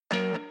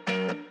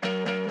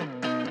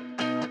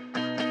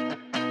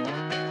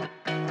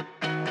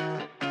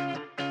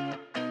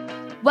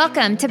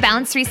Welcome to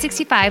Balance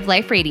 365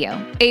 Life Radio,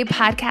 a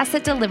podcast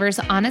that delivers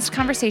honest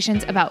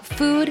conversations about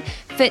food,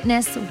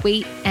 fitness,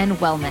 weight, and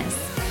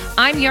wellness.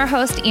 I'm your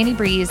host, Annie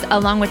Breeze,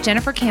 along with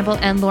Jennifer Campbell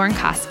and Lauren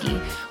Koski.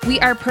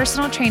 We are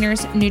personal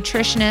trainers,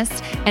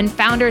 nutritionists, and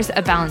founders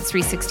of Balance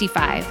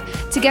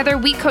 365. Together,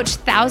 we coach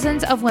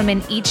thousands of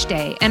women each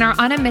day and are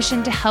on a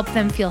mission to help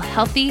them feel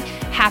healthy,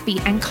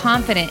 happy, and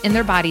confident in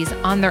their bodies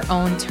on their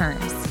own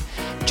terms.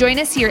 Join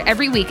us here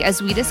every week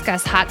as we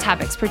discuss hot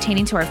topics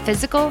pertaining to our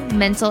physical,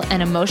 mental,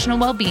 and emotional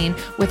well-being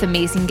with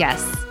amazing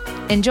guests.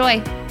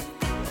 Enjoy.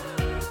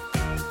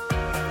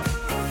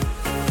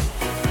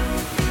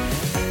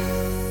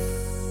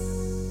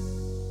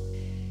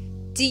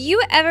 Do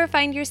you ever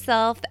find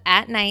yourself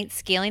at night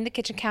scaling the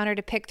kitchen counter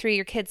to pick through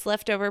your kids'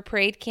 leftover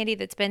parade candy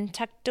that's been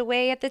tucked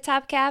away at the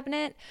top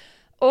cabinet?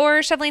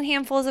 Or shoveling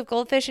handfuls of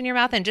goldfish in your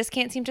mouth and just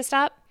can't seem to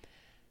stop?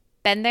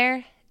 Been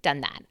there,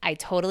 done that. I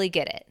totally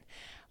get it.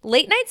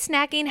 Late night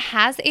snacking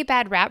has a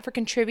bad rap for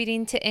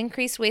contributing to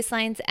increased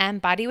waistlines and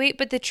body weight,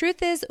 but the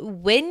truth is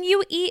when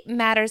you eat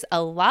matters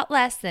a lot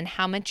less than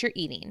how much you're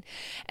eating.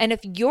 And if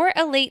you're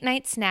a late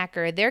night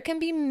snacker, there can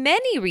be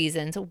many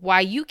reasons why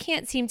you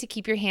can't seem to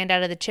keep your hand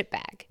out of the chip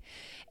bag.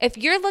 If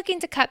you're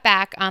looking to cut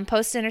back on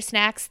post-dinner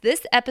snacks,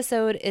 this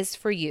episode is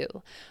for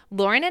you.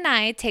 Lauren and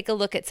I take a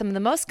look at some of the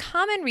most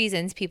common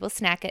reasons people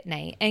snack at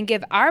night and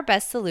give our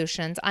best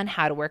solutions on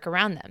how to work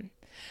around them.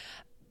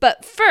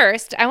 But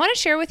first, I want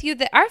to share with you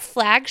that our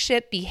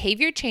flagship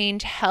behavior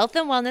change health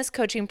and wellness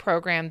coaching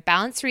program,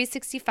 Balance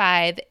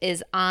 365,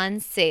 is on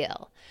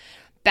sale.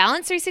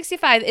 Balance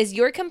 365 is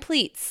your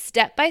complete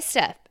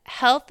step-by-step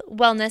health,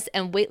 wellness,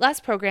 and weight loss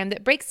program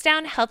that breaks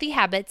down healthy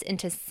habits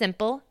into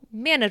simple,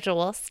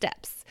 manageable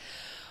steps.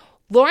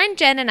 Lauren,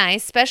 Jen, and I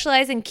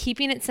specialize in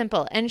keeping it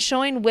simple and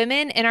showing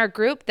women in our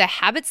group the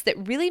habits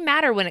that really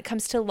matter when it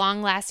comes to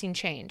long-lasting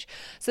change.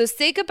 So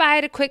say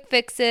goodbye to quick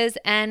fixes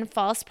and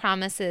false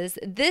promises.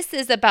 This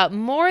is about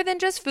more than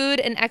just food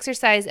and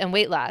exercise and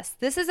weight loss.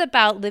 This is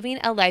about living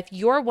a life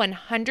you're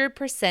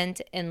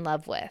 100% in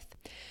love with.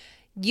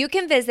 You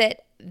can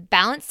visit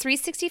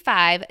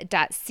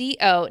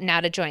balance365.co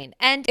now to join.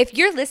 And if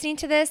you're listening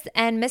to this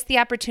and missed the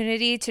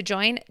opportunity to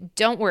join,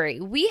 don't worry.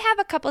 We have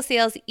a couple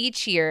sales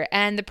each year,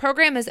 and the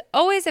program is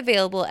always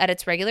available at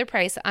its regular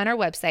price on our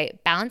website,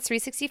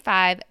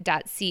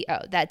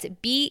 balance365.co. That's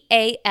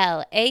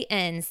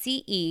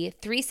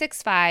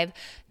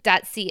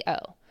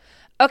BALANCE365.co.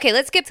 Okay,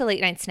 let's skip to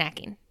late night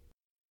snacking.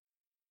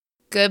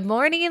 Good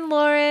morning,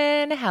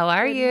 Lauren. How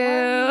are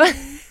you?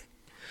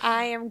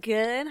 I am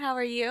good. How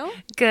are you?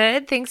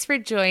 Good. Thanks for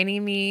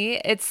joining me.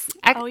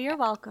 Oh, you're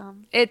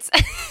welcome. I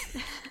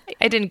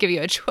didn't give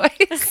you a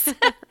choice.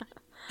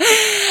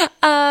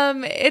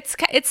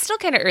 It's still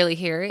kind of early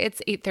here. It's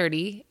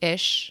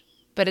 8:30-ish,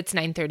 but it's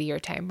 9:30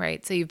 your time,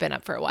 right? So you've been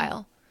up for a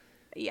while.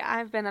 Yeah,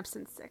 I've been up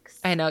since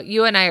 6. I know.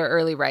 You and I are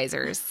early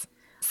risers.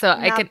 So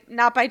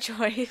not by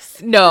choice.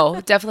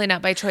 No, definitely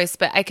not by choice,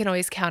 but I can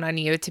always count on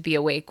you to be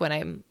awake when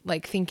I'm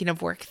like thinking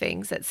of work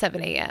things at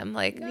 7 a.m.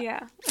 Like,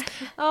 yeah.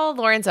 Oh,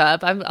 Lauren's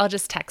up. I'll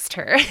just text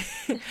her.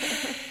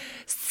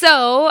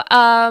 So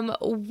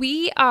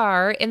we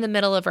are in the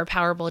middle of our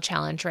Powerball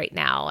challenge right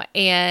now.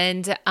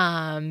 And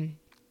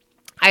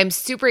I'm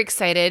super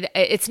excited.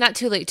 It's not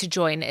too late to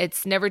join.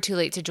 It's never too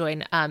late to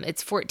join.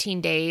 It's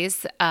 14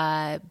 days,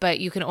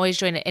 but you can always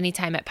join at any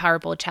time at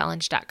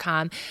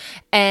powerballchallenge.com.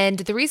 And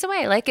the reason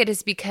why I like it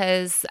is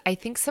because I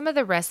think some of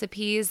the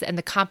recipes and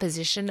the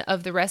composition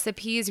of the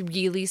recipes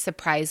really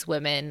surprise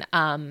women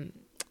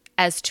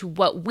as to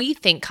what we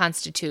think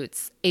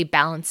constitutes a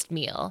balanced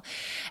meal.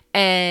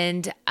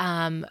 And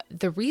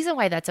the reason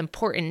why that's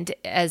important,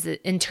 as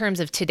in terms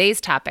of today's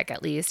topic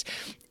at least,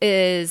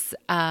 is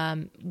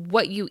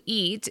what you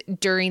eat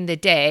during the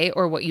day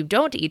or what you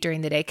don't eat during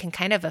the day can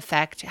kind of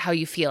affect how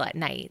you feel at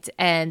night.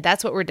 And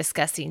that's what we're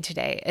discussing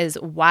today, is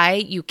why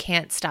you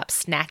can't stop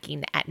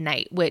snacking at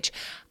night, which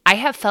I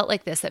have felt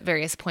like this at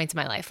various points in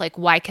my life. Like,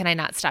 why can I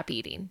not stop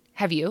eating?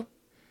 Have you?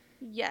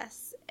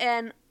 Yes.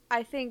 And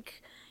I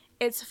think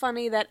it's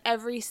funny that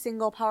every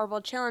single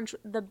Powerball challenge,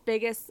 the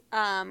biggest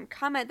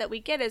comment that we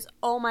get is,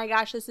 oh my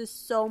gosh, this is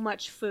so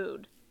much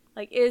food.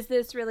 Like, is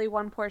this really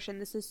one portion?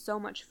 This is so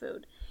much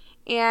food.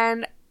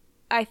 And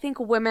I think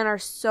women are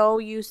so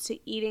used to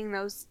eating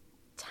those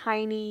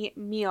tiny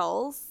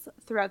meals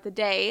throughout the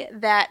day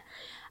that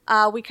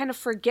we kind of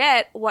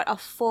forget what a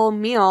full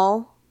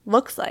meal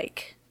looks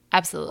like.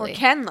 Absolutely. Or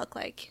can look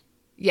like.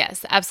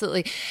 Yes,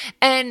 absolutely.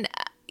 And,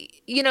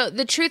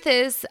 the truth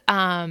is,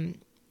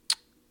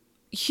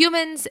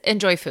 humans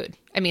enjoy food.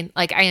 I mean,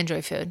 like, I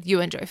enjoy food. You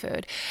enjoy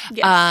food.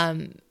 Yes.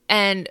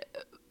 And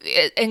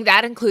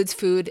that includes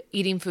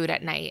eating food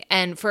at night,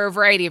 and for a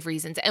variety of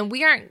reasons. And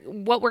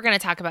what we're going to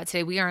talk about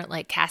today, we aren't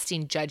like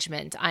casting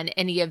judgment on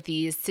any of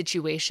these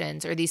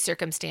situations or these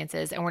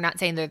circumstances. And we're not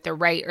saying that they're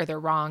right or they're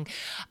wrong.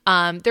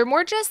 They're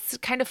more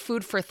just kind of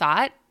food for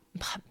thought,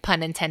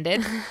 pun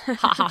intended. Ha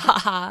ha ha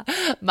ha.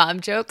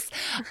 Mom jokes.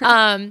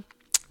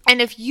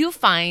 And if you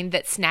find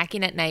that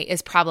snacking at night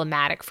is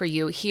problematic for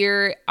you,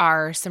 here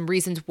are some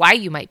reasons why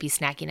you might be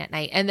snacking at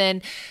night, and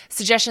then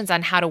suggestions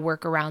on how to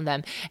work around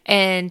them.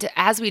 And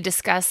as we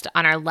discussed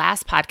on our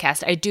last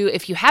podcast,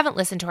 if you haven't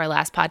listened to our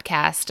last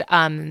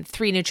podcast,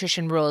 3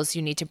 nutrition rules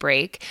you need to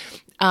break.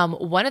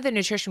 One of the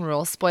nutrition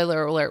rules,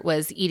 spoiler alert,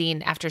 was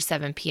eating after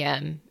 7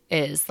 p.m.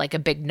 is like a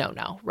big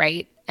no-no,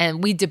 right?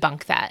 And we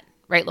debunk that,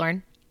 right,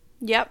 Lauren?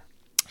 Yep.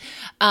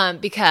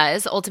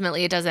 Because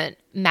ultimately it doesn't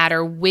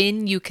matter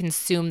when you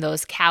consume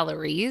those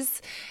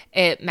calories.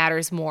 It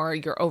matters more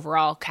your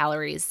overall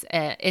calories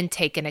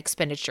intake and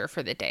expenditure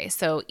for the day.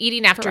 So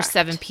eating after Correct.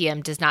 7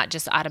 p.m. does not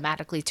just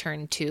automatically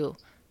turn to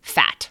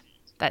fat.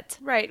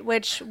 That's right,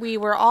 which we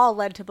were all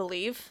led to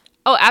believe.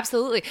 Oh,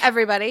 absolutely.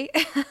 Everybody.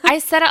 I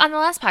said it on the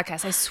last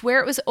podcast. I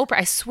swear it was Oprah.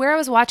 I swear I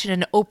was watching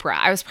an Oprah.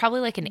 I was probably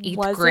like in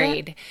 8th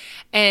grade.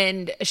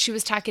 And she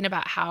was talking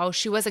about how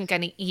she wasn't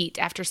going to eat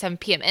after 7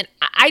 p.m. And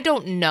I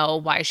don't know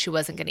why she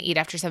wasn't going to eat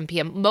after 7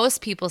 p.m.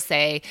 Most people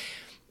say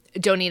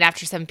don't eat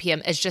after 7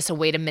 p.m. is just a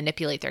way to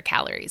manipulate their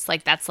calories.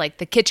 Like that's like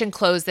the kitchen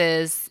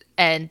closes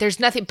and there's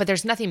nothing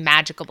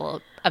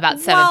magical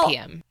about 7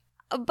 p.m.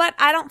 But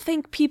I don't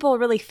think people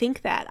really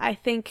think that. I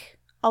think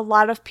a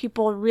lot of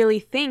people really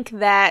think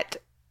that,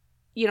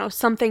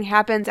 something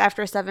happens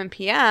after 7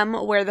 p.m.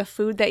 where the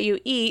food that you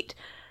eat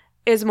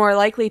is more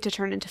likely to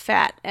turn into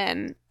fat.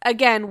 And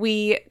again,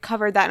 we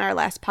covered that in our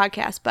last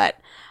podcast. But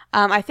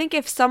I think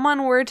if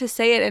someone were to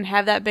say it and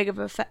have that big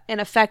of an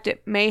effect,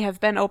 it may have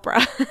been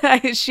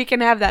Oprah. She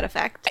can have that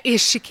effect.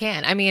 Yes, she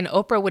can. I mean,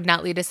 Oprah would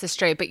not lead us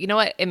astray. But you know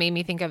what? It made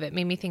me think of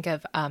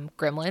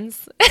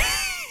Gremlins.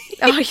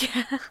 Oh,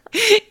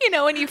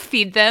 yeah. When you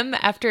feed them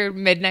after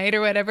midnight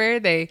or whatever,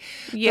 those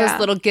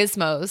little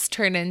gizmos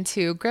turn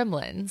into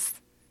gremlins.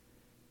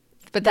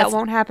 But that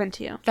won't happen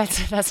to you.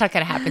 That's not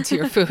going to happen to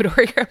your food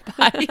or your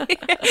body.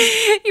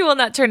 You will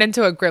not turn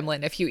into a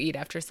gremlin if you eat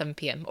after 7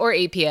 p.m. or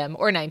 8 p.m.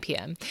 or 9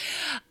 p.m.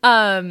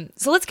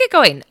 So let's get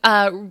going.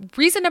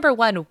 Reason number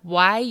 1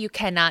 why you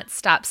cannot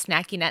stop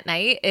snacking at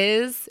night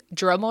is,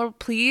 drumroll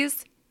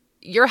please,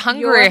 you're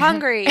hungry. You're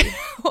hungry.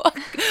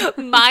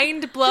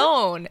 Mind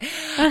blown.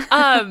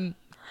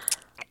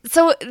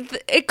 So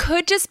it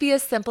could just be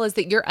as simple as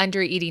that you're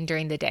under eating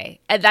during the day.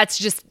 And that's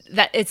just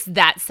that. It's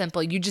that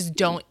simple. You just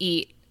don't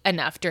eat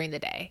enough during the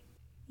day.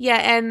 Yeah,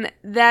 and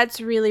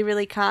that's really,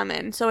 really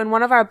common. So in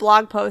one of our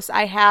blog posts,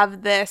 I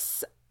have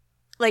this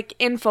like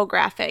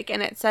infographic,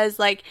 and it says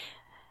like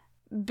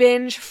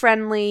binge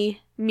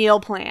friendly meal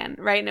plan,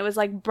 right? And it was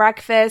like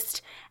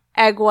breakfast,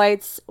 egg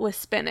whites with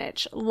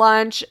spinach,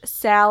 lunch,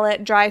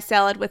 salad, dry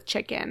salad with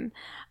chicken,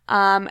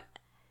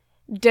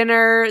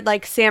 dinner,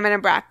 like salmon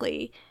and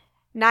broccoli,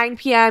 9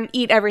 p.m.,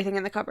 eat everything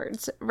in the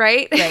cupboards,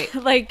 right? Right.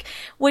 Like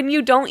when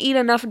you don't eat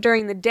enough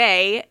during the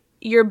day,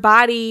 your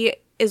body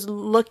is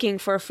looking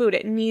for food.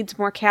 It needs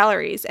more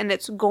calories, and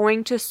it's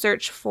going to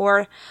search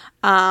for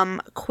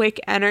quick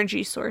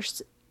energy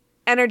sources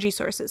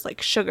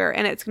like sugar,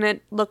 and it's going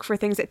to look for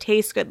things that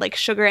taste good, like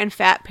sugar and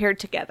fat paired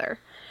together.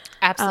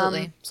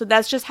 Absolutely. So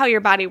that's just how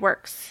your body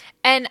works.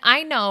 And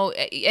I know,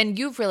 and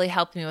you've really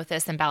helped me with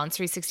this in Balance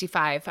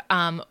 365,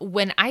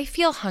 when I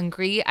feel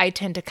hungry, I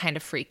tend to kind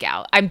of freak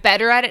out. I'm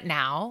better at it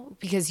now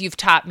because you've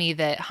taught me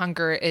that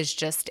hunger is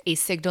just a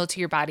signal to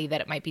your body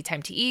that it might be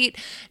time to eat.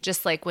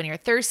 Just like when you're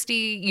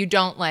thirsty, you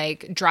don't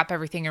like drop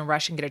everything and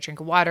rush and get a drink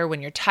of water.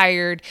 When you're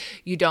tired,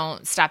 you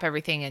don't stop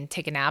everything and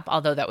take a nap,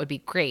 although that would be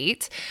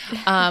great.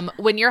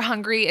 When you're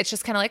hungry, it's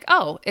just kind of like,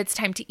 oh, it's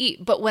time to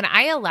eat. But when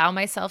I allow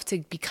myself to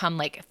become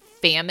like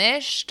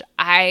famished,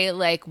 I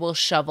like will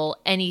shovel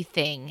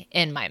anything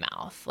in my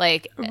mouth.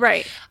 Like,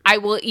 right. I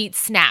will eat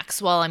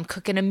snacks while I'm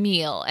cooking a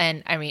meal,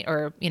 and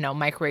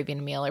microwaving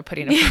a meal or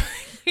putting a,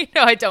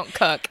 I don't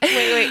cook.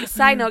 Wait.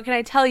 Side note, can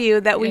I tell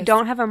you that we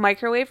don't have a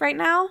microwave right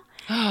now?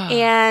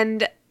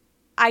 And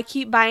I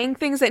keep buying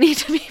things that need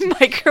to be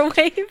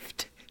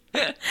microwaved,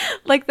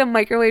 like the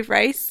microwave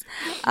rice,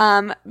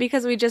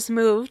 because we just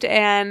moved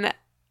and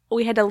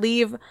we had to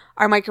leave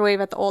our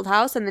microwave at the old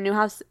house, and the new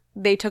house,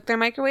 they took their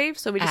microwave,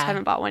 so we just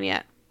haven't bought one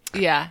yet.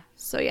 Yeah.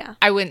 So, yeah.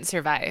 I wouldn't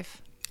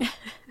survive.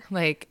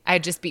 Like,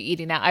 I'd just be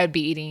eating out. I would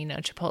be eating,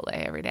 Chipotle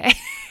every day.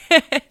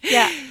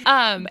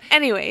 Yeah.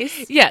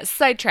 Anyways. Yes,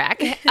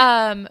 sidetrack.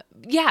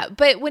 Yeah,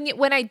 but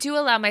when I do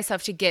allow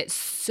myself to get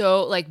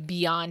so like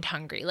beyond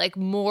hungry, like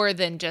more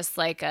than just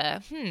like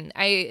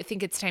I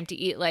think it's time to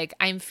eat, like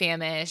I'm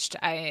famished,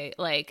 I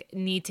like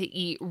need to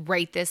eat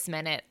right this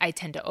minute, I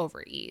tend to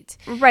overeat.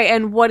 Right,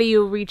 and what do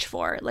you reach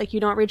for? Like you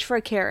don't reach for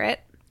a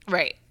carrot.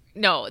 Right.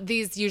 No,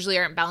 these usually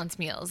aren't balanced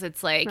meals.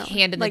 It's like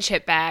hand in the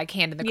chip bag,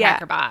 hand in the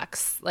cracker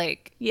box,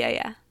 like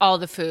all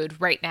the food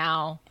right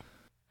now.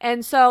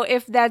 And so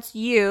if that's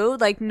you,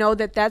 like know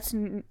that that's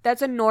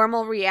a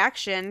normal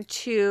reaction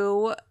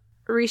to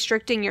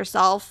restricting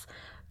yourself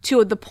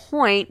to the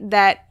point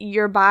that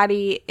your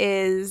body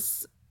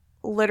is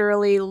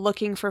literally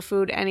looking for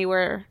food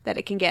anywhere that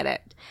it can get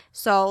it.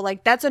 So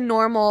like that's a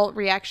normal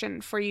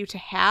reaction for you to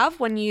have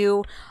when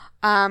you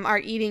are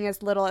eating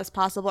as little as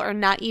possible or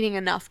not eating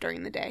enough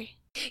during the day.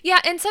 Yeah,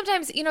 and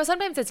sometimes,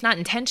 sometimes it's not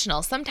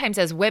intentional. Sometimes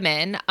as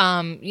women,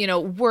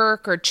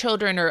 work or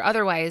children or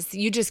otherwise,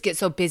 you just get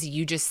so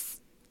busy,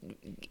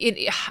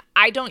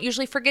 I don't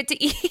usually forget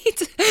to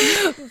eat,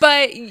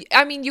 but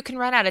I mean, you can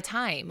run out of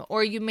time,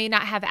 or you may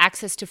not have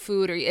access to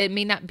food, or it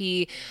may not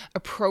be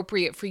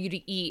appropriate for you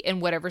to eat in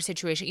whatever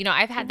situation.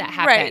 I've had that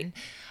happen.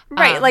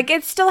 Right. Like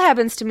it still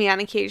happens to me on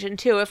occasion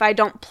too. If I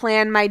don't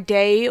plan my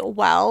day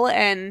well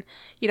and,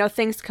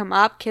 things come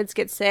up, kids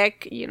get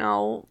sick,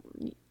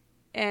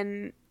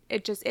 and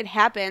it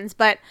happens,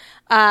 but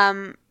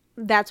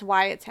that's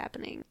why it's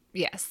happening.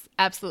 Yes,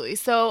 absolutely.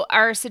 So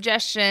our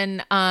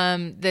suggestion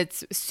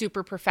that's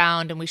super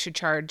profound and we should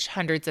charge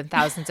hundreds and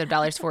thousands of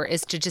dollars for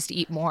is to just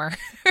eat more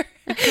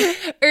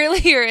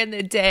earlier in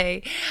the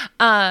day.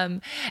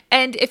 And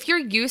if you're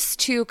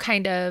used to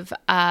kind of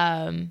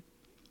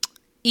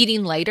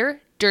eating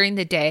lighter during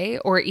the day,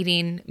 or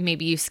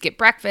maybe you skip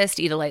breakfast,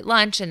 eat a light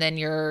lunch, and then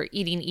you're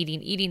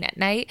eating at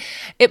night,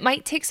 it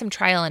might take some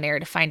trial and error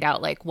to find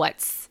out like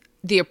what's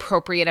the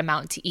appropriate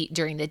amount to eat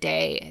during the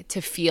day to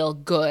feel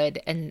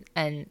good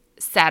and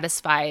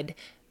satisfied,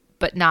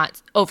 but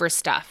not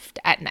overstuffed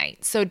at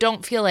night. So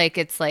don't feel like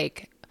it's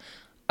like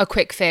a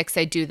quick fix.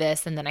 I do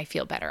this and then I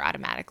feel better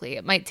automatically.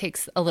 It might take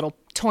a little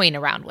toying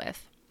around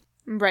with.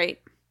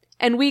 Right.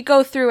 And we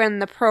go through in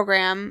the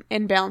program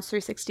in Balance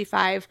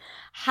 365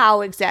 how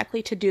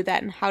exactly to do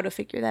that and how to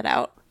figure that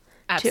out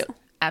too.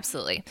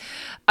 Absolutely.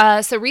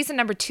 So reason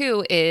number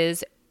 2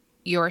 is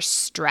you're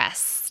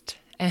stressed.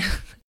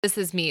 This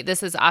is me.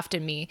 This is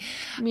often me.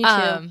 Me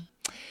too.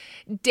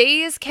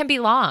 Days can be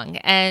long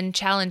and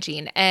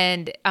challenging,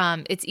 and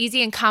it's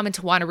easy and common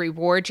to want to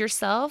reward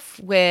yourself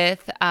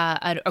with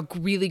a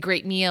really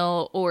great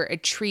meal or a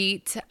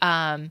treat.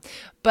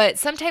 But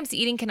sometimes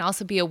eating can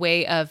also be a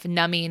way of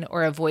numbing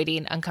or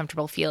avoiding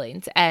uncomfortable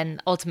feelings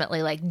and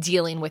ultimately like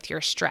dealing with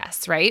your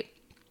stress, right?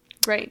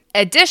 Right.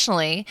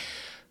 Additionally,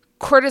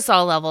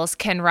 cortisol levels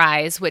can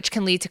rise, which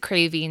can lead to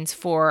cravings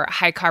for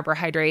high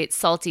carbohydrate,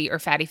 salty, or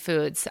fatty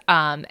foods.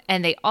 And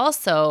they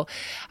also,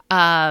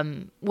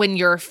 when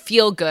your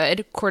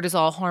feel-good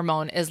cortisol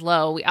hormone is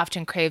low, we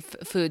often crave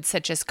foods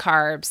such as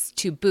carbs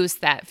to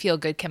boost that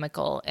feel-good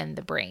chemical in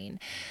the brain.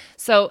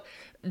 So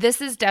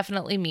this is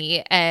definitely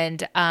me,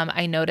 and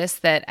I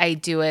noticed that I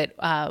do it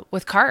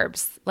with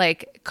carbs.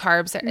 Like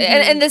carbs are,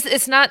 and this,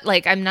 it's not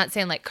like, I'm not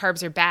saying like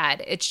carbs are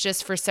bad. It's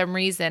just for some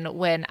reason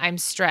when I'm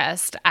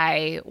stressed,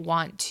 I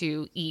want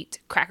to eat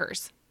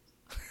crackers.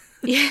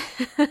 Yeah,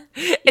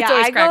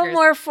 I go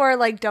more for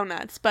like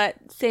donuts, but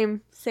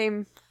same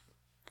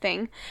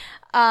thing.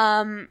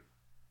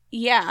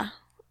 Yeah,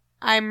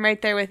 I'm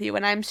right there with you.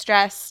 When I'm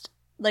stressed,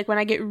 like when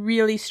I get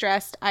really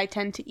stressed, I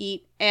tend to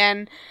eat.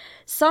 And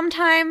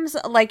sometimes,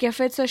 like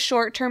if it's a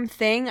short-term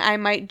thing, I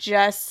might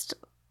just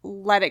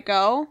let it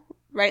go,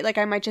 right? Like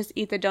I might just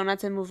eat the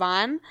donuts and move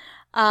on.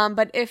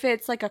 But if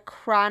it's like a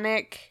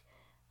chronic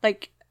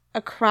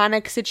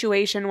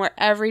situation where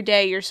every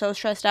day you're so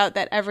stressed out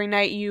that every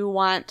night you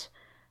want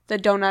the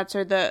donuts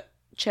or the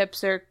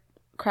chips or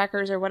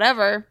crackers or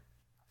whatever,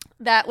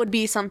 that would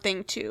be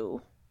something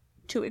to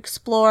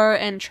explore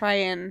and try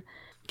and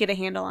get a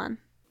handle on.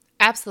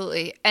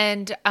 Absolutely.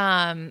 And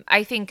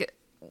I think,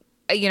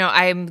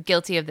 I'm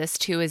guilty of this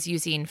too, is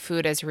using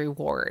food as a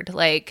reward.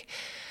 Like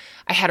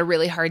I had a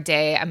really hard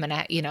day. I'm going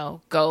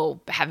to,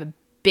 go have a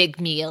big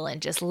meal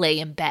and just lay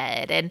in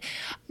bed. And,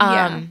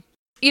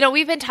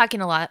 we've been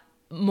talking a lot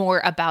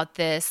more about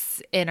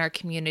this in our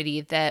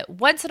community, that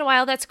once in a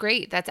while, that's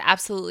great. That's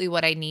absolutely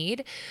what I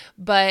need.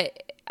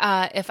 But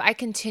if I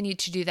continue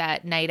to do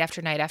that night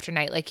after night after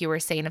night, like you were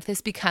saying, if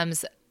this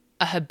becomes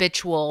a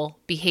habitual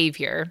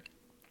behavior,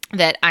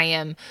 that I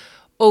am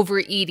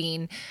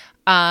overeating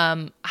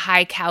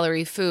high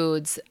calorie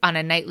foods on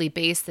a nightly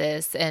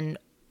basis and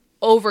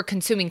over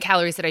consuming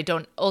calories that I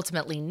don't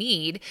ultimately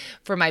need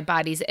for my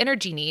body's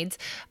energy needs,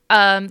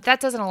 that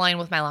doesn't align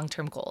with my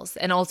long-term goals.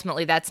 And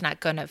ultimately that's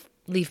not going to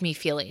leave me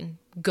feeling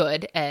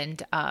good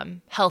and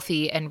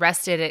healthy and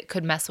rested. It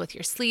could mess with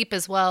your sleep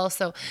as well.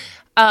 So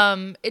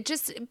it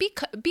just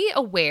be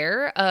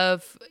aware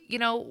of,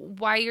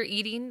 why you're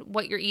eating,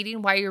 what you're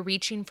eating, why you're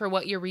reaching for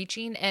what you're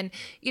reaching. And,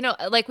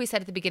 like we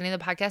said at the beginning of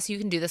the podcast, you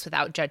can do this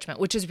without judgment,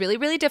 which is really,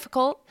 really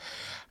difficult.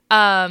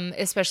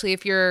 Especially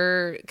if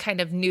you're kind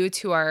of new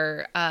to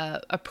our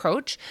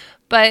approach.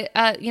 But,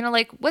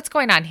 like, what's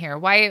going on here?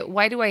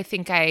 Why do I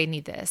think I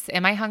need this?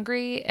 Am I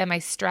hungry? Am I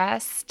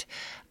stressed?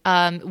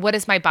 What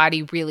does my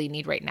body really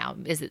need right now?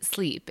 Is it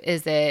sleep?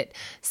 Is it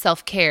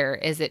self-care?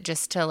 Is it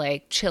just to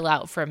like chill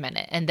out for a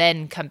minute and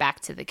then come back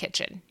to the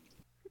kitchen?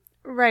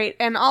 Right.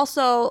 And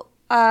also,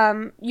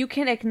 you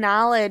can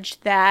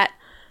acknowledge that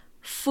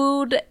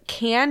food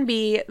can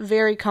be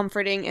very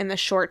comforting in the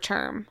short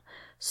term.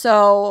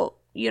 So,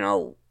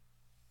 in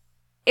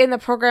the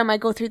program, I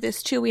go through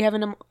this too. We have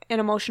an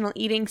emotional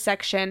eating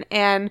section.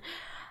 And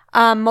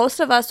most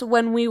of us,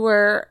 when we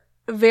were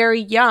very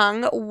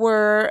young,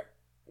 were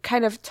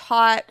kind of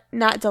taught,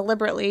 not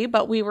deliberately,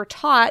 but we were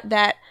taught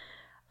that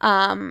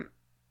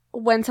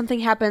when something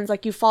happens,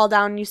 like you fall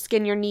down, you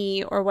skin your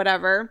knee or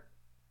whatever,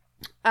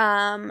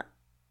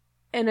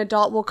 an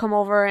adult will come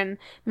over and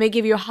may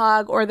give you a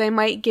hug, or they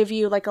might give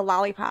you like a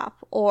lollipop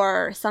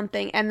or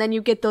something, and then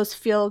you get those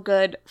feel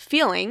good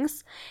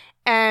feelings.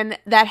 And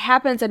that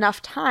happens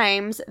enough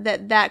times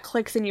that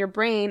clicks in your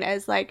brain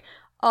as like,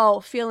 oh,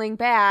 feeling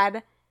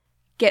bad,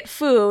 get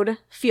food,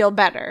 feel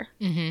better,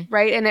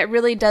 right? And it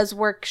really does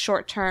work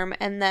short term,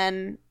 and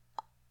then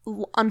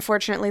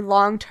unfortunately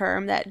long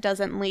term that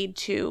doesn't lead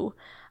to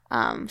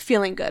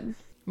feeling good.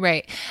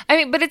 Right. I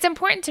mean, but it's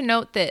important to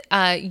note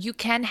that you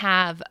can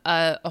have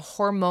a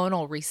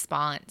hormonal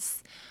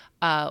response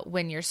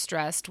when you're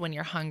stressed, when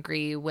you're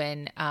hungry,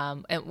 when,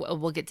 and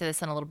we'll get to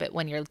this in a little bit,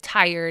 when you're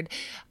tired,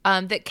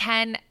 that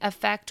can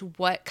affect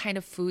what kind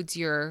of foods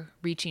you're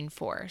reaching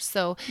for.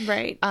 So,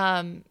 right.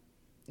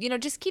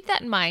 Just keep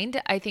that in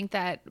mind. I think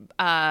that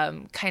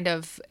kind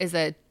of is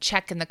a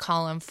check in the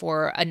column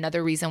for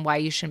another reason why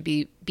you shouldn't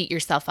beat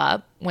yourself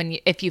up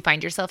if you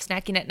find yourself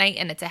snacking at night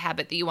and it's a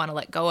habit that you want to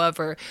let go of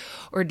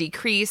or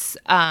decrease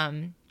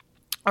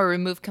or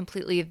remove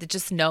completely.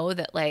 Just know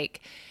that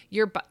like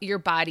your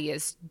body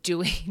is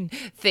doing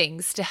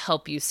things to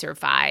help you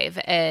survive,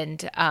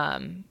 and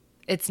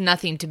it's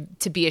nothing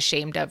to be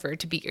ashamed of or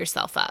to beat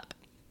yourself up.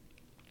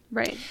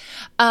 Right.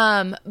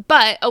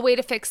 But a way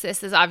to fix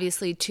this is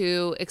obviously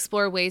to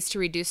explore ways to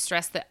reduce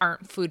stress that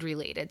aren't food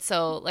related.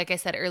 So like I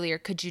said earlier,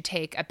 could you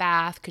take a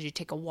bath? Could you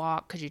take a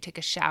walk? Could you take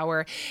a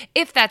shower?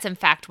 If that's in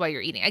fact why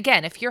you're eating.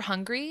 Again, if you're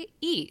hungry,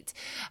 eat.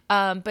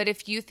 But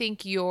if you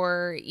think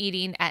you're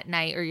eating at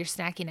night or you're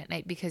snacking at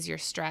night because you're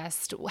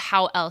stressed,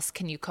 how else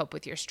can you cope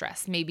with your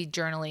stress? Maybe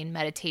journaling,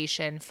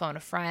 meditation, phone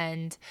a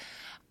friend.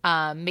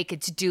 Make a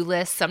to-do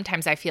list.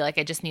 Sometimes I feel like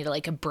I just need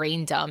like a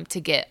brain dump to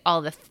get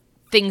all the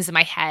things in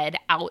my head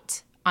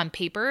out on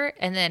paper,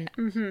 and then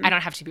I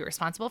don't have to be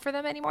responsible for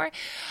them anymore.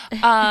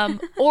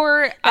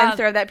 Or and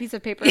throw that piece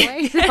of paper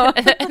away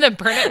and then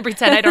burn it and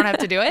pretend I don't have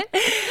to do it.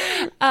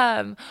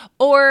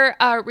 Or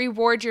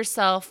reward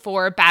yourself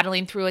for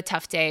battling through a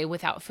tough day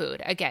without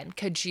food. Again,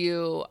 could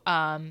you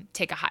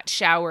take a hot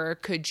shower?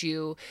 Could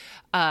you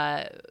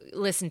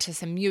listen to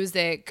some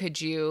music?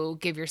 Could you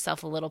give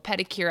yourself a little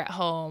pedicure at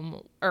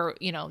home, or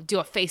do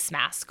a face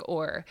mask,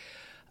 or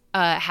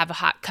have a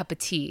hot cup of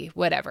tea,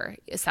 whatever.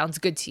 It sounds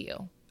good to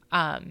you.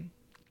 Are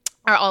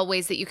all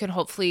ways that you can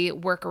hopefully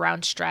work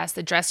around stress,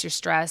 address your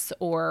stress,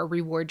 or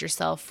reward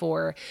yourself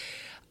for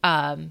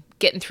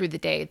getting through the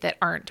day that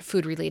aren't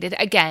food related.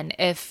 Again,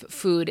 if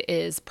food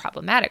is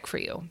problematic for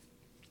you.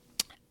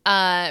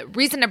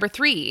 Reason number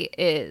 3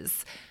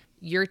 is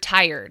you're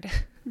tired,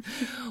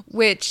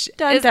 which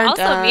is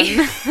also me.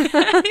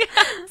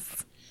 Yes.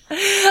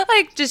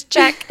 Like just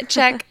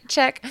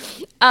check.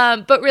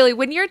 But really,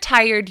 when you're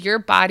tired, your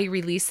body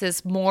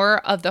releases more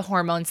of the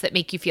hormones that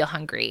make you feel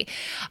hungry.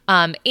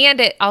 And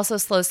it also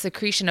slows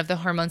secretion of the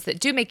hormones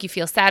that do make you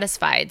feel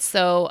satisfied.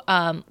 So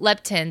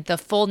leptin, the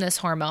fullness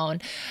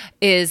hormone,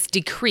 is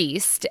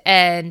decreased,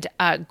 and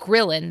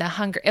ghrelin, the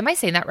hunger. Am I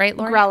saying that right,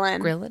 Lauren?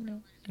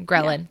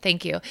 Ghrelin, yeah.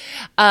 Thank you.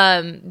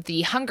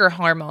 The hunger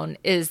hormone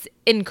is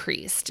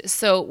increased.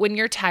 So when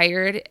you're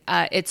tired,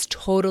 it's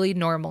totally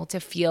normal to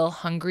feel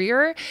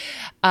hungrier.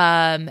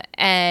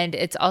 And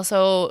it's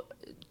also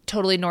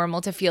totally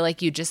normal to feel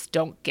like you just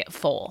don't get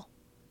full,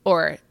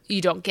 or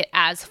you don't get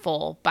as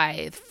full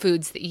by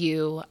foods that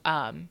you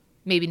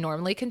maybe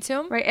normally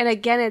consume. Right. And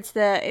again,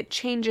 it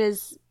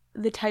changes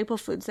the type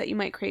of foods that you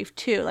might crave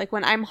too. Like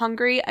when I'm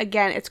hungry,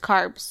 again, it's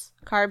carbs.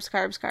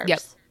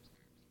 Yep.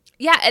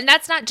 Yeah, and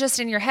that's not just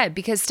in your head,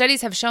 because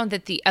studies have shown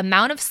that the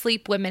amount of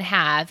sleep women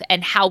have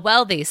and how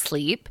well they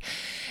sleep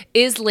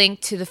is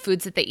linked to the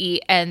foods that they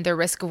eat and their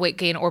risk of weight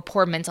gain or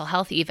poor mental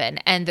health even,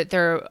 and that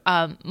they're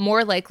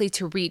more likely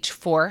to reach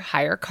for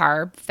higher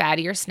carb,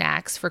 fattier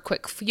snacks for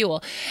quick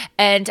fuel.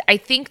 And I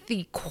think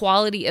the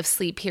quality of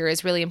sleep here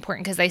is really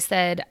important, because I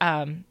said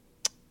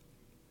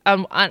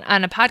on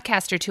a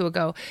podcast or two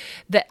ago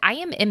that I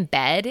am in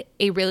bed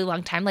a really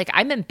long time. Like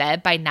I'm in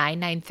bed by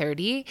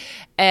 9:30,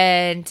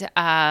 and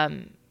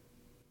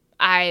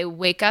I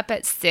wake up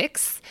at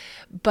 6,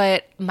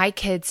 but my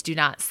kids do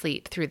not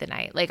sleep through the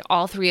night. Like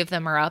all 3 of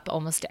them are up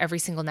almost every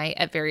single night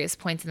at various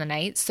points in the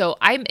night. So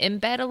I'm in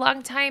bed a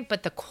long time,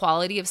 but the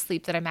quality of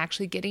sleep that I'm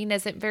actually getting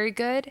isn't very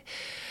good.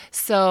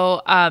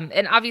 So,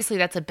 and obviously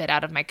that's a bit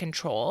out of my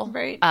control.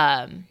 Right.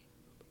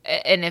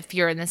 And if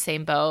you're in the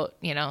same boat,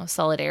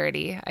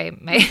 solidarity,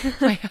 my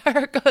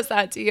heart goes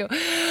out to you.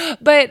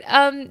 But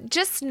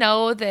just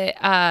know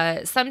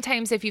that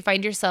sometimes if you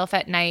find yourself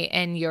at night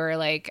and you're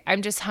like,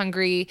 I'm just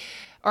hungry,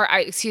 or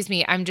I'm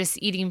just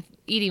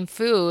eating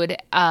food,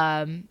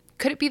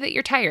 could it be that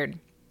you're tired?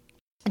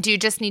 Do you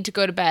just need to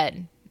go to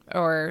bed,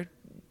 or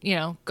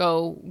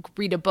go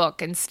read a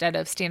book instead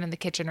of stand in the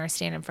kitchen or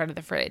stand in front of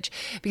the fridge?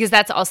 Because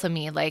that's also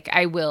me. Like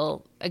I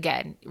will,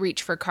 again,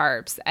 reach for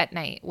carbs at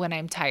night when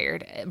I'm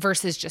tired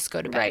versus just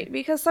go to bed. Right.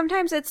 Because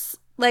sometimes it's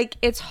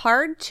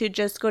hard to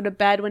just go to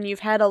bed when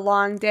you've had a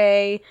long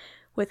day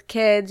with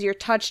kids, you're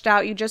touched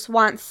out, you just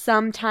want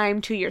some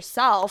time to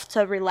yourself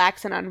to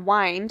relax and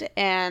unwind.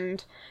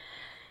 And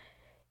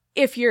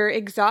if you're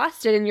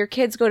exhausted and your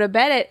kids go to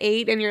bed at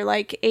 8 and you're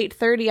like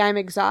 8:30, I'm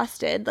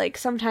exhausted, like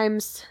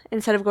sometimes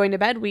instead of going to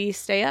bed, we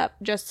stay up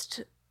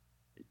just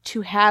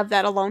to have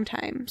that alone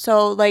time.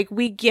 So like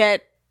we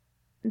get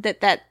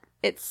that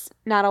it's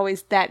not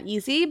always that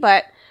easy,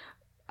 but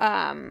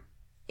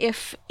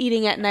if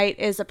eating at night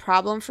is a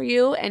problem for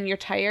you and you're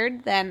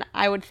tired, then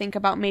I would think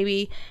about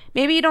maybe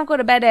you don't go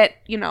to bed at,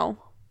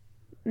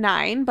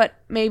 9, but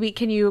maybe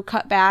can you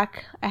cut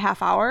back a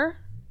half hour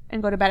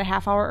and go to bed a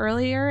half hour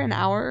earlier, an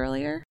hour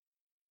earlier?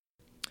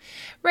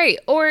 Right.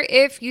 Or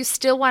if you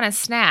still want a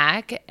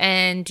snack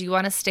and you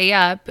want to stay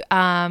up,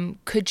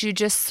 could you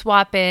just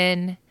swap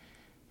in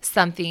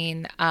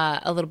something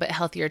a little bit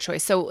healthier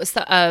choice? So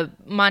a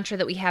mantra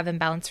that we have in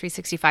Balance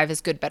 365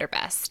 is good, better,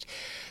 best.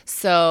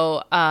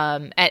 So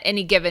at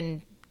any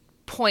given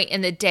point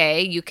in the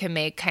day, you can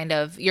make kind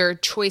of your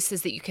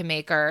choices that you can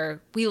make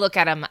we look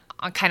at them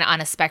kind of on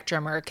a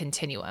spectrum or a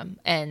continuum.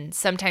 And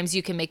sometimes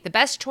you can make the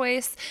best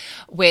choice,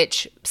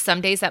 which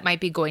some days that might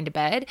be going to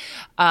bed.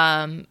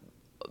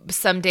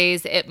 Some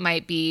days it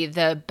might be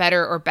the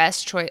better or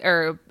best choice,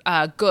 or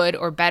good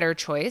or better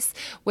choice,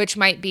 which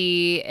might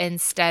be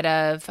instead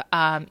of,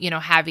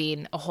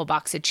 having a whole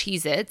box of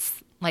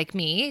Cheez-Its like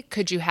me,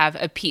 could you have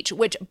a peach?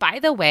 Which, by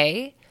the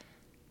way,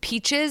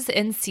 peaches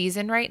in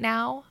season right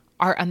now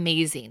are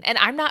amazing. And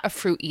I'm not a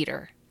fruit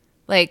eater.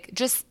 Like,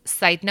 just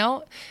side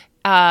note,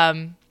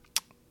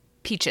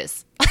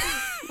 peaches.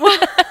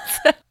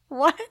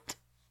 What?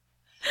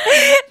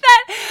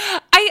 That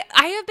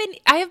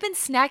I have been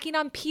snacking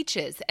on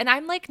peaches, and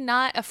I'm like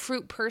not a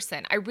fruit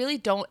person. I really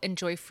don't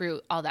enjoy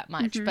fruit all that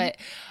much, but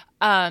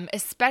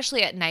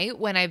especially at night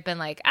when I've been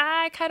like,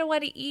 I kind of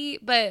want to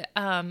eat, but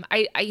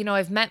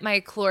I've met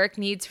my caloric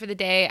needs for the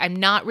day. I'm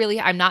not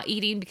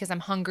eating because I'm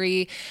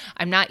hungry.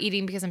 I'm not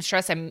eating because I'm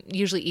stressed. I'm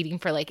usually eating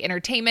for like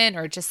entertainment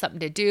or just something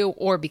to do,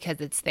 or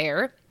because it's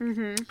there.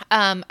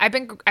 I've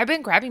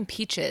been grabbing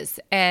peaches,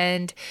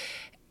 and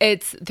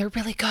they're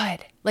really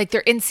good. Like,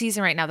 they're in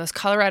season right now. Those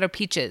Colorado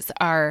peaches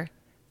are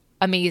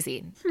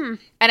amazing.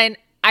 And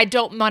I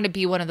don't want to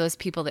be one of those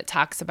people that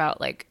talks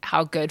about like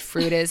how good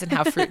fruit is and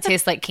how fruit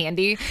tastes like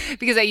candy,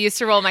 because I used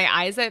to roll my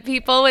eyes at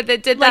people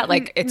that did that.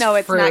 Like, it's no,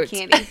 it's fruit. not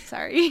candy.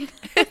 Sorry.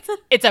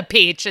 It's a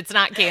peach. It's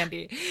not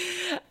candy.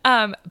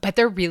 But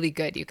they're really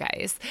good, you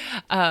guys.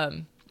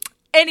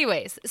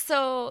 Anyways,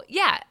 so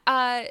yeah,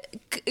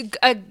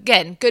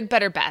 again, good,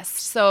 better, best.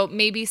 So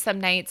maybe some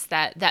nights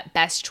that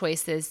best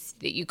choice is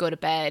that you go to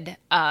bed.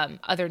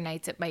 Other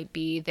nights it might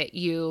be that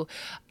you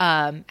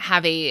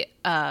have a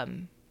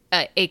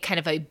kind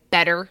of a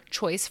better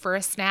choice for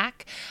a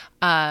snack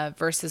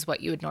versus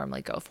what you would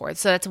normally go for.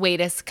 So that's a way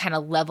to kind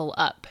of level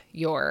up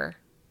your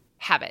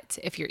habit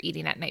if you're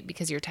eating at night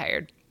because you're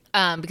tired.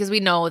 Because we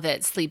know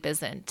that sleep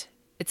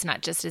it's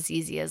not just as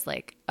easy as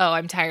like, oh,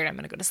 I'm tired, I'm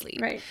going to go to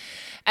sleep. Right.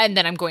 And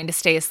then I'm going to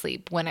stay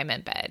asleep when I'm in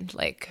bed.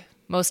 Like,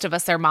 most of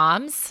us are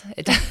moms.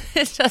 It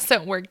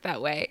doesn't work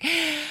that way.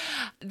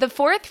 The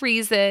fourth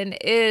reason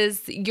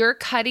is you're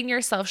cutting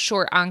yourself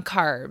short on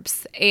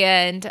carbs.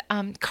 And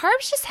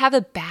carbs just have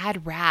a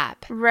bad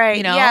rap. Right.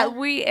 You know? Yeah.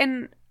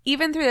 And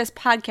even through this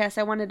podcast,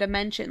 I wanted to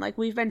mention, like,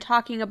 we've been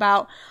talking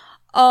about,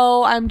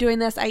 oh, I'm doing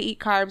this, I eat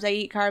carbs, I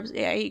eat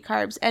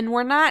carbs. And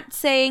we're not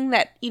saying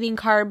that eating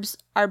carbs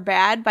are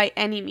bad by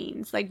any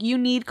means. Like, you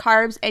need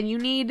carbs, and you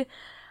need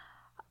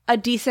a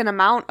decent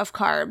amount of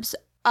carbs.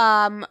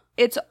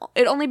 It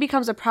only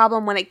becomes a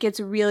problem when it gets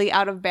really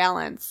out of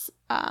balance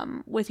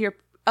with your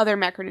other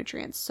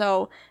macronutrients.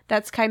 So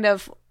that's kind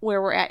of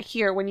where we're at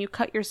here. When you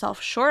cut yourself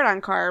short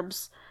on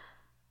carbs,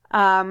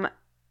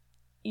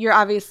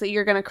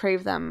 you're going to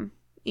crave them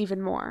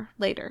even more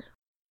later.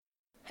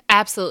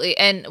 Absolutely.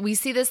 And we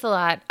see this a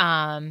lot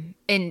in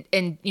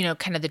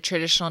kind of the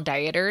traditional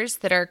dieters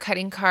that are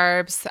cutting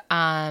carbs,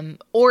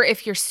 or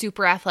if you're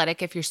super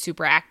athletic, if you're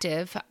super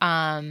active,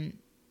 undercarbing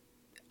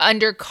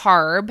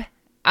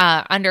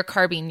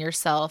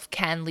yourself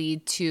can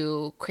lead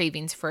to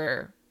cravings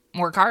for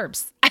more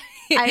carbs.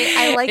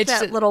 I like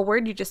that little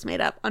word you just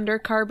made up,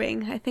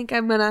 undercarbing. I think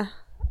I'm going to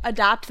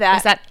adopt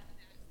that.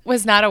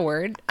 Was not a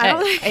word?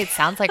 It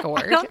sounds like a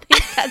word. I don't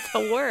think that's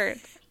a word.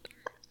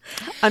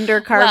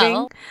 Undercarbing.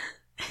 Well,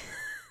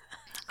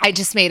 I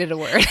just made it a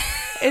word.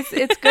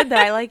 It's good that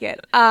I like it.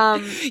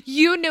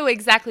 You knew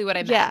exactly what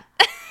I meant. Yeah.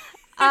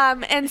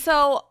 And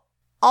so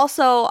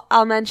also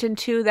I'll mention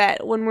too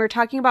that when we're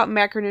talking about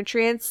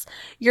macronutrients,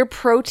 your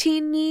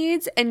protein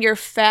needs and your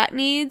fat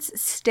needs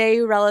stay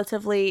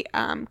relatively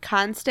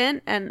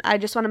constant. And I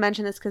just want to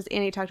mention this because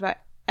Annie talked about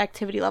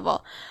activity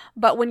level.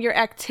 But when your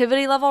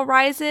activity level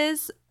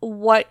rises,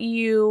 what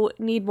you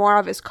need more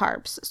of is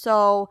carbs.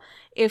 So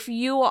if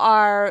you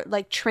are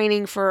like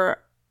training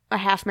for a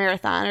half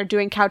marathon or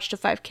doing couch to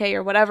 5K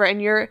or whatever, and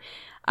your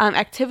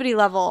activity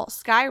level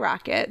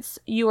skyrockets,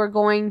 you are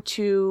going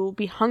to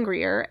be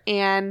hungrier.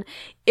 And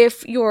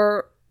if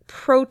your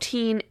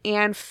protein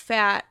and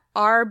fat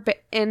are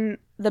in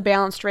the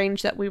balanced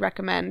range that we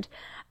recommend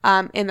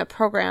in the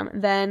program,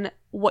 then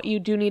what you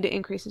do need to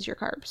increase is your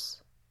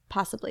carbs,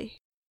 possibly.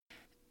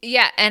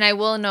 Yeah, and I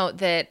will note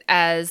that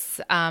as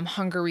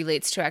hunger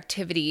relates to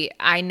activity,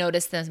 I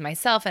noticed this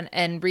myself,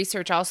 and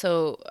research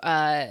also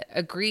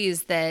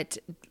agrees that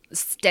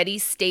steady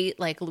state,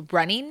 like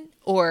running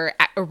or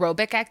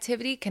aerobic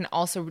activity, can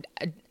also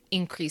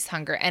increase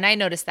hunger. And I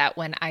notice that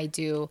when I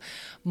do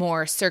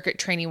more circuit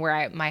training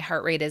where my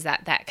heart rate is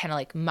at that kind of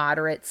like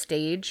moderate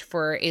stage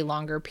for a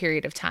longer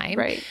period of time,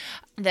 Right.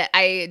 that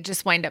I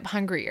just wind up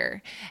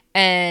hungrier.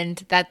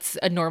 And that's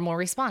a normal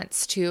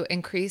response to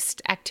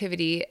increased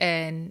activity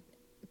and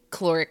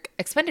caloric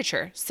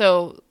expenditure.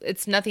 So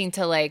it's nothing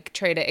to like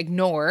try to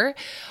ignore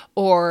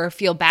or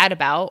feel bad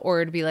about,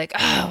 or to be like,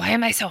 oh, why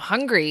am I so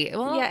hungry?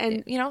 Well, Yeah,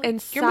 and you know,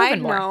 and you're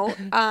side moving more.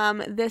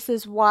 note, this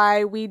is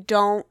why we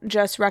don't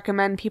just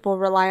recommend people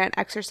rely on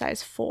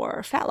exercise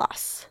for fat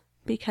loss,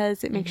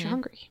 because it makes you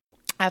hungry.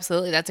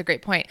 Absolutely. That's a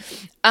great point.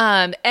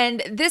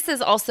 And this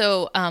is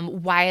also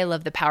why I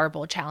love the Power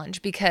Bowl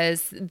challenge,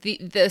 because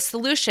the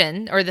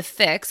solution or the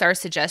fix, our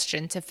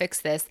suggestion to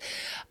fix this,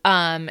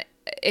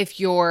 if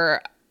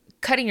you're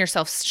cutting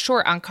yourself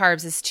short on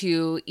carbs, is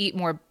to eat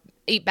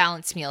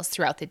balanced meals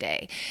throughout the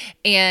day.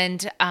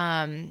 And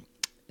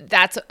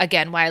that's,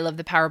 again, why I love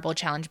the Power Bowl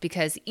challenge,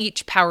 because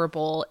each Power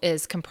Bowl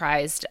is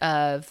comprised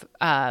of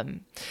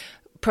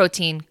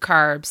protein,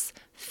 carbs,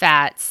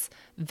 fats,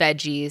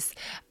 veggies,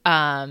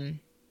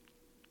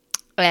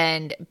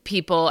 and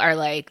people are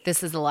like,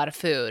 this is a lot of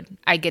food.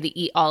 I get to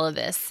eat all of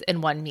this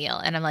in one meal.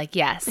 And I'm like,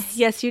 yes.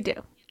 Yes, you do.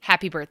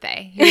 Happy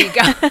birthday. Here you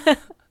go.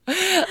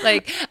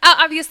 Like,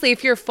 obviously,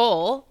 if you're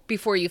full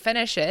before you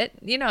finish it,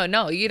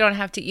 no, you don't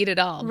have to eat it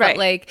all. Right. But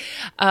like,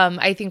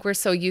 I think we're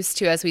so used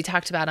to, as we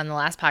talked about on the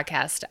last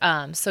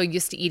podcast, so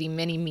used to eating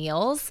mini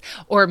meals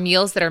or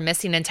meals that are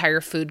missing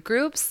entire food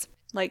groups.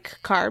 Like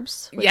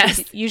carbs, which Yes.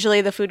 is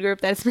usually the food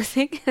group that's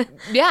missing.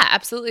 Yeah,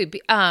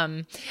 absolutely. Or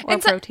and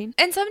protein.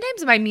 And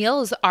sometimes my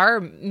meals are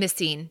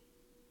missing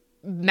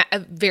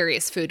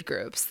various food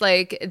groups.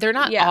 Like, they're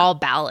not all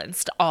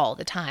balanced all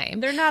the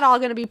time. They're not all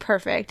going to be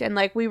perfect, and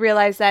like we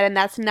realize that, and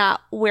that's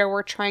not where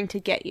we're trying to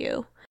get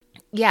you.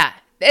 Yeah.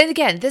 And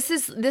again, this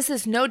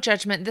is no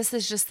judgment. This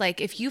is just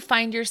like, if you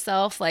find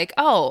yourself like,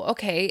 oh,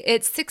 okay,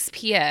 it's 6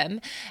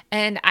 p.m.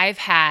 and I've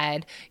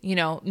had,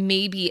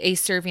 maybe a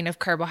serving of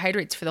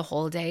carbohydrates for the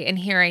whole day, and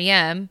here I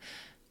am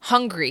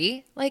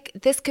hungry, like,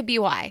 this could be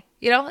why.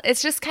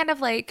 It's just kind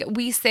of like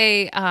we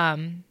say,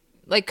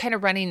 like, kind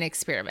of running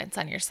experiments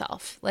on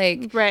yourself.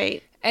 Like,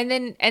 Right. And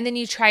then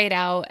you try it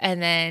out,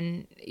 and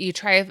then you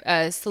try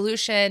a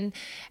solution,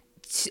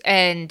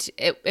 and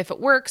if it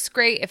works,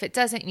 great. If it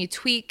doesn't, you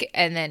tweak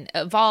and then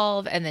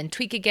evolve and then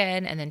tweak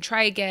again and then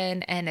try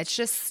again. And it's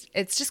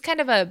just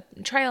kind of a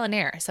trial and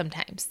error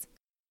sometimes.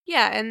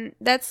 Yeah, and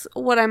that's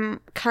what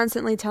I'm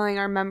constantly telling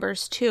our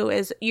members too,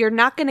 is you're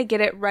not going to get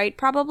it right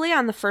probably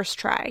on the first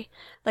try.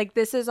 Like,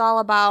 this is all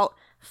about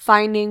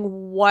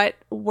finding what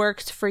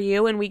works for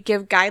you, and we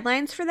give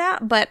guidelines for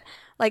that. But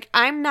like,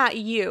 I'm not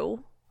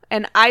you,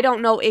 and I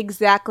don't know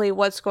exactly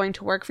what's going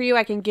to work for you.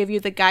 I can give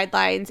you the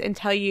guidelines and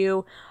tell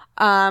you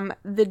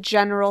the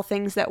general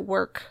things that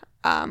work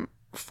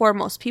for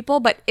most people,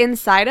 but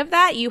inside of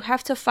that, you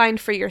have to find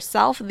for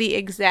yourself the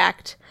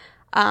exact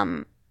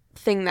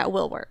thing that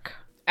will work.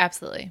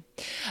 Absolutely.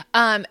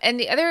 And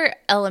the other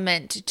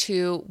element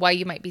to why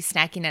you might be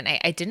snacking at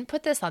night, I didn't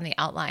put this on the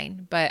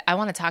outline, but I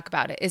want to talk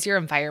about it, is your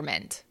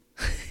environment.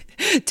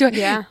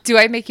 Do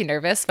I make you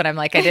nervous when I'm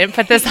like, I didn't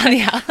put this on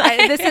the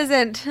outline?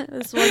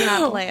 This was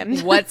not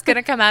planned. What's going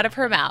to come out of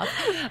her mouth?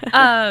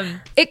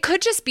 It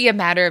could just be a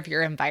matter of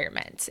your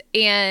environment.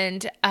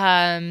 And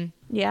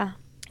Yeah.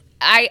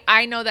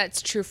 I know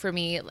that's true for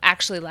me.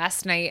 Actually,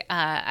 last night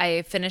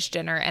I finished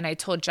dinner and I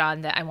told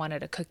John that I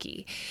wanted a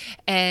cookie.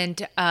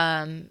 And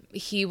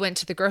he went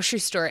to the grocery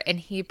store and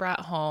he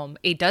brought home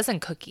a dozen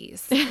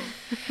cookies.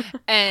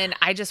 And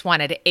I just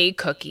wanted a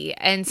cookie.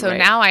 And so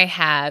now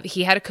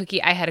he had a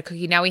cookie, I had a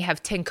cookie. Now we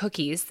have 10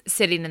 cookies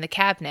sitting in the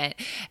cabinet.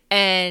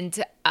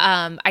 And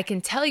I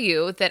can tell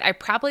you that I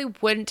probably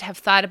wouldn't have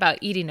thought about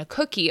eating a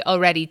cookie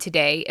already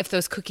today if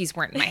those cookies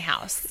weren't in my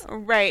house.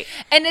 Right.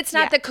 And it's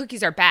not that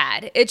cookies are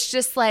bad. It's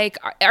just like,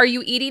 are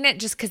you eating it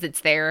just because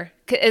it's there?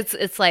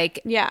 It's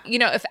like,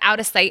 if out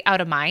of sight,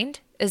 out of mind.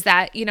 Is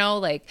that,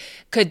 like,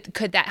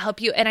 could that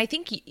help you? And I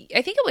think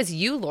it was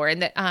you, Lauren,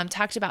 that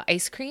talked about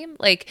ice cream.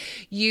 Like,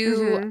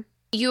 you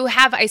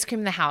have ice cream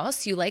in the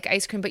house. You like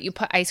ice cream, but you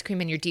put ice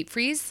cream in your deep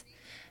freeze.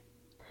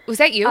 Was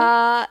that you?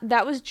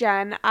 That was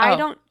Jen. I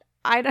don't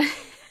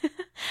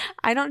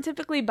I don't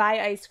typically buy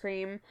ice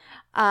cream,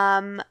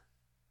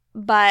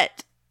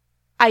 but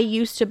I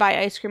used to buy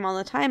ice cream all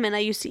the time, and I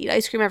used to eat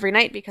ice cream every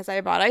night because I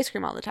bought ice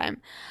cream all the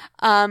time.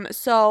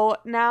 So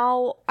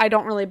now I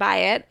don't really buy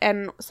it,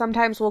 and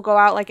sometimes we'll go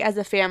out like as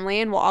a family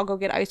and we'll all go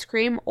get ice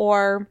cream,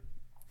 or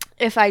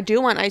if I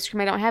do want ice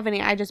cream, I don't have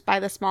any, I just buy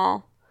the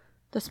small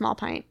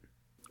pint,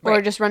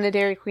 or just run to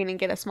Dairy Queen and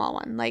get a small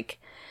one. Like,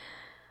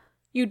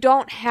 you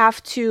don't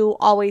have to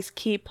always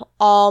keep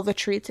all the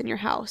treats in your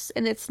house,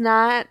 and it's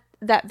not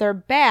that they're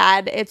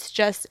bad. It's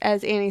just,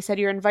 as Annie said,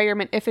 your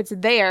environment, if it's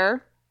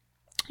there,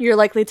 you're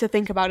likely to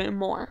think about it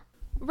more.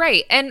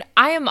 Right. And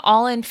I am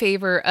all in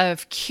favor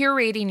of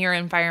curating your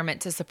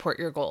environment to support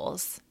your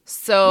goals.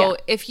 So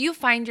if you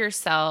find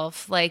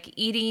yourself like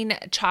eating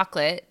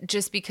chocolate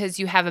just because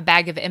you have a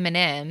bag of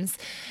M&Ms,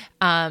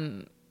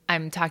 I'm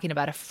talking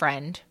about a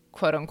friend,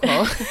 quote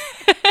unquote.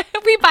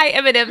 We buy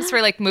M&Ms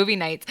for like movie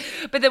nights.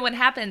 But then what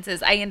happens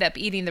is I end up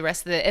eating the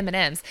rest of the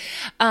M&Ms.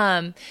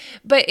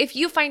 But if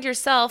you find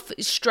yourself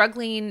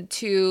struggling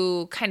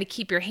to kind of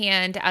keep your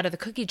hand out of the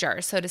cookie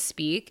jar, so to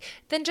speak,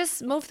 then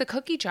just move the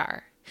cookie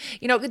jar.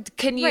 You know,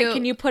 can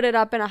you put it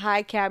up in a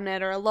high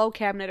cabinet or a low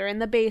cabinet or in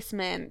the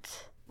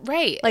basement?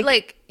 Right.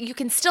 Like you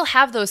can still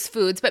have those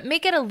foods, but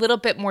make it a little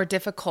bit more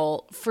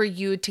difficult for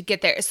you to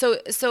get there. So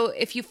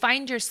if you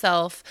find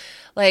yourself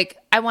like,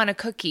 I want a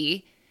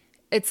cookie,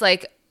 it's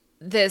like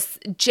this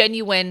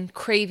genuine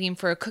craving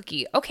for a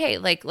cookie. Okay,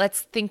 like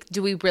let's think,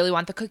 do we really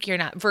want the cookie or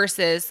not?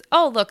 Versus,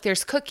 oh, look,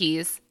 there's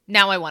cookies.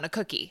 Now I want a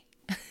cookie.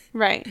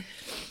 Right.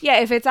 Yeah,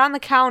 if it's on the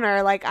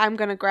counter, like I'm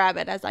going to grab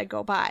it as I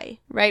go by,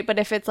 right? But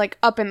if it's like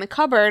up in the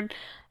cupboard,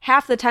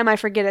 half the time I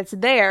forget it's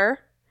there.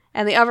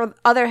 And the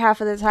other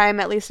half of the time,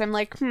 at least I'm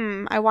like,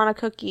 I want a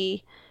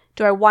cookie.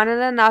 Do I want it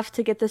enough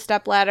to get the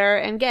stepladder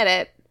and get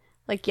it?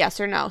 Like, yes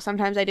or no.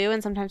 Sometimes I do,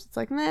 and sometimes it's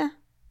like, meh,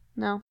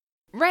 no.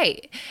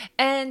 Right.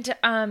 And,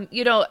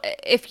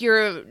 if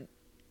you're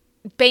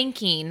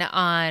banking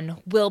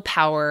on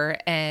willpower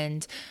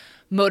and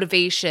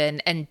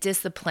motivation and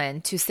discipline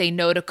to say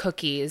no to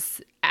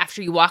cookies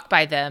after you walk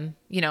by them,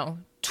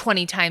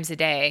 20 times a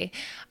day,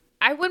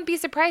 I wouldn't be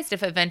surprised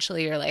if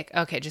eventually you're like,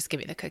 okay, just give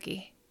me the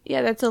cookie.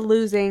 Yeah, that's a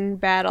losing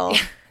battle.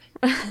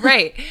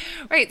 Right.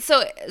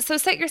 So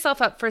set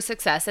yourself up for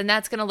success, and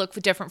that's going to look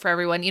different for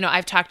everyone.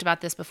 I've talked about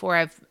this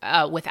before.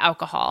 With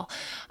alcohol,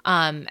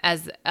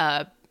 as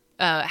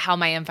how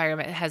my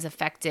environment has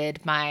affected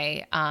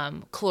my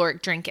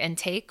caloric drink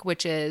intake,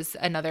 which is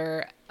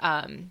another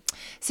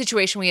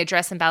situation we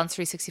address in Balance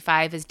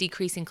 365 is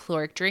decreasing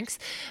caloric drinks.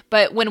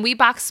 But when we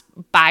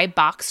buy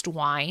boxed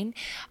wine,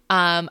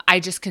 I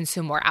just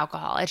consume more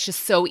alcohol. It's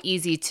just so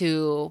easy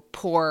to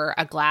pour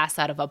a glass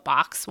out of a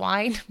box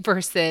wine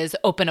versus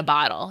open a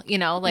bottle,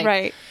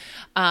 Right.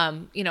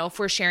 If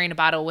we're sharing a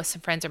bottle with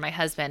some friends or my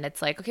husband,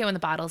 it's like, okay, when the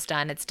bottle's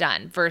done, it's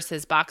done.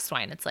 Versus boxed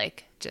wine, it's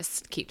like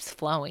just keeps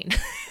flowing.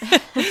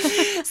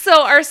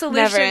 So our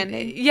solution, never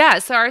ending. Yeah.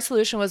 So our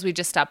solution was we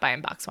just stop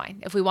buying boxed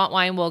wine. If we want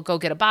wine, we'll go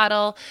get a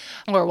bottle,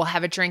 or we'll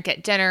have a drink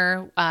at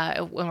dinner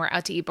when we're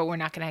out to eat. But we're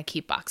not going to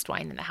keep boxed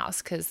wine in the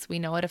house because we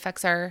know it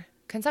affects our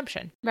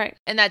consumption. Right.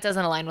 And that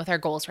doesn't align with our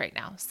goals right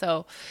now.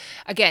 So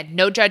again,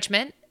 no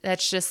judgment.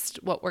 That's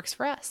just what works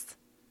for us.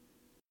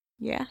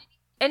 Yeah.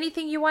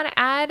 Anything you want to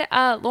add,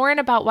 Lauren,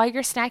 about why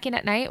you're snacking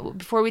at night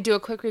before we do a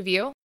quick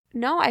review?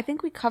 No, I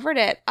think we covered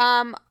it.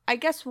 I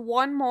guess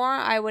one more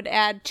I would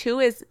add too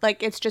is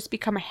like it's just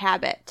become a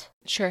habit.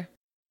 Sure.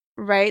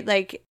 Right?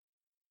 Like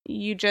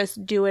you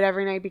just do it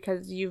every night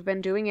because you've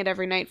been doing it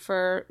every night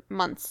for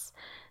months.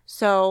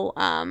 So,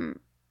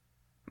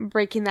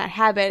 breaking that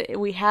habit,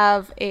 we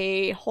have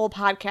a whole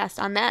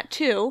podcast on that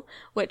too,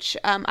 which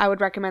I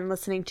would recommend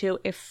listening to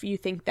if you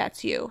think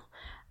that's you.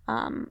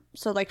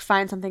 So like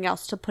find something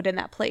else to put in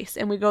that place.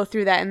 And we go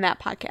through that in that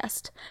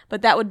podcast.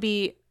 But that would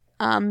be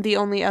the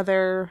only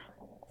other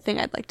thing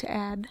I'd like to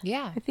add.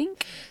 Yeah. I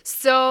think.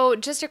 So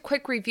just a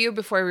quick review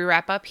before we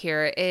wrap up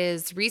here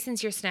is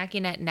reasons you're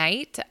snacking at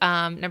night.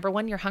 Number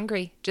one, you're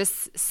hungry.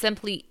 Just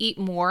simply eat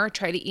more.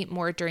 Try to eat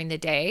more during the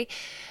day.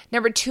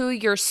 Number two,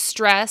 you're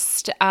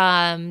stressed.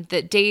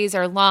 The days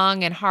are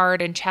long and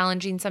hard and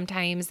challenging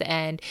sometimes.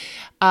 And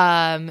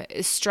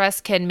stress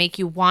can make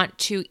you want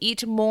to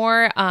eat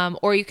more.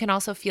 Or you can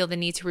also feel the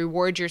need to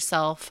reward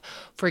yourself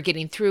for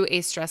getting through a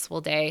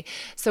stressful day.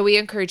 So we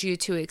encourage you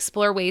to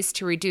explore ways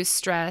to reduce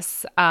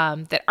stress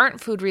that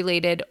aren't food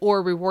related,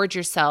 or reward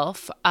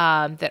yourself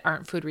that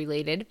aren't food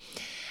related.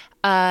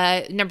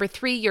 Number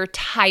three, you're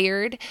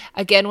tired.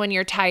 Again, when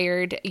you're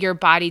tired, your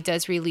body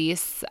does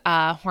release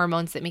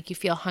hormones that make you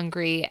feel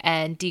hungry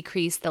and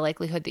decrease the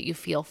likelihood that you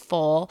feel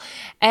full.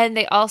 And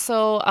they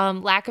also,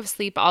 lack of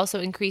sleep also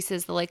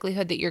increases the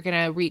likelihood that you're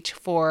going to reach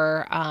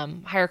for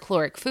higher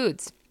caloric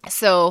foods.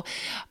 So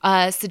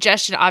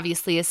suggestion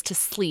obviously is to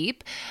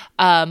sleep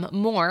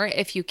more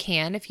if you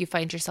can. If you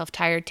find yourself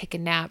tired, take a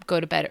nap, go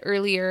to bed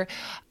earlier.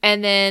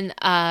 And then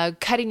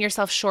cutting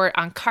yourself short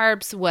on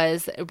carbs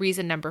was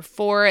reason number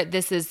four.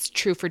 This is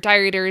true for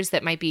dieters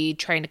that might be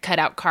trying to cut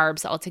out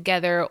carbs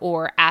altogether,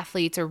 or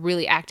athletes or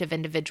really active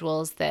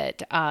individuals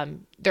that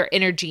their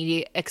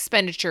energy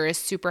expenditure is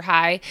super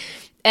high.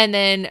 And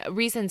then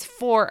reasons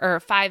 4 or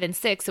 5 and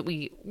 6 that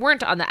we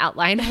weren't on the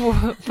outline,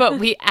 but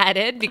we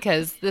added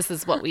because this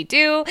is what we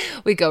do.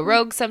 We go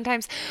rogue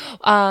sometimes,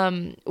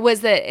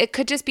 was that it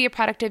could just be a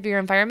product of your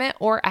environment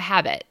or a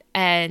habit.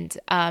 And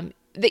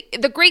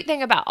the great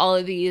thing about all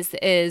of these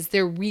is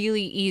they're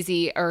really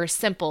easy, or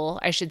simple,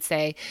 I should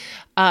say,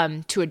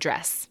 to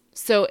address.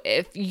 So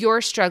if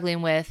you're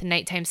struggling with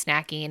nighttime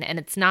snacking and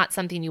it's not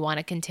something you want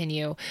to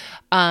continue,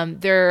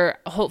 there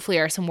hopefully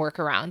are some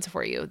workarounds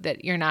for you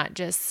that you're not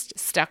just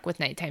stuck with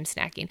nighttime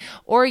snacking.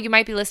 Or you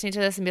might be listening to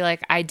this and be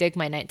like, I dig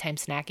my nighttime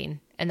snacking,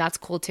 and that's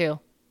cool too.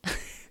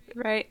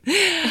 Right.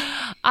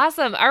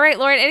 Awesome. All right,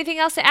 Lauren, anything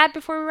else to add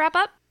before we wrap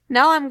up?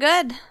 No, I'm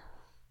good.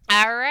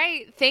 All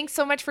right. Thanks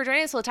so much for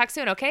joining us. We'll talk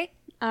soon, okay?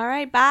 All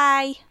right.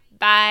 Bye.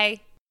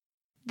 Bye.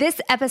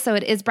 This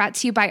episode is brought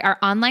to you by our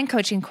online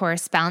coaching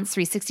course, Balance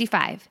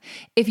 365.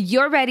 If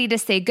you're ready to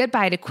say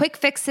goodbye to quick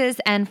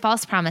fixes and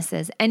false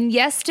promises, and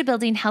yes to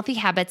building healthy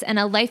habits and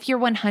a life you're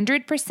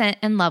 100%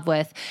 in love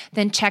with,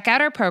 then check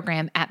out our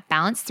program at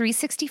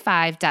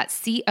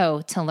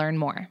balance365.co to learn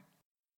more.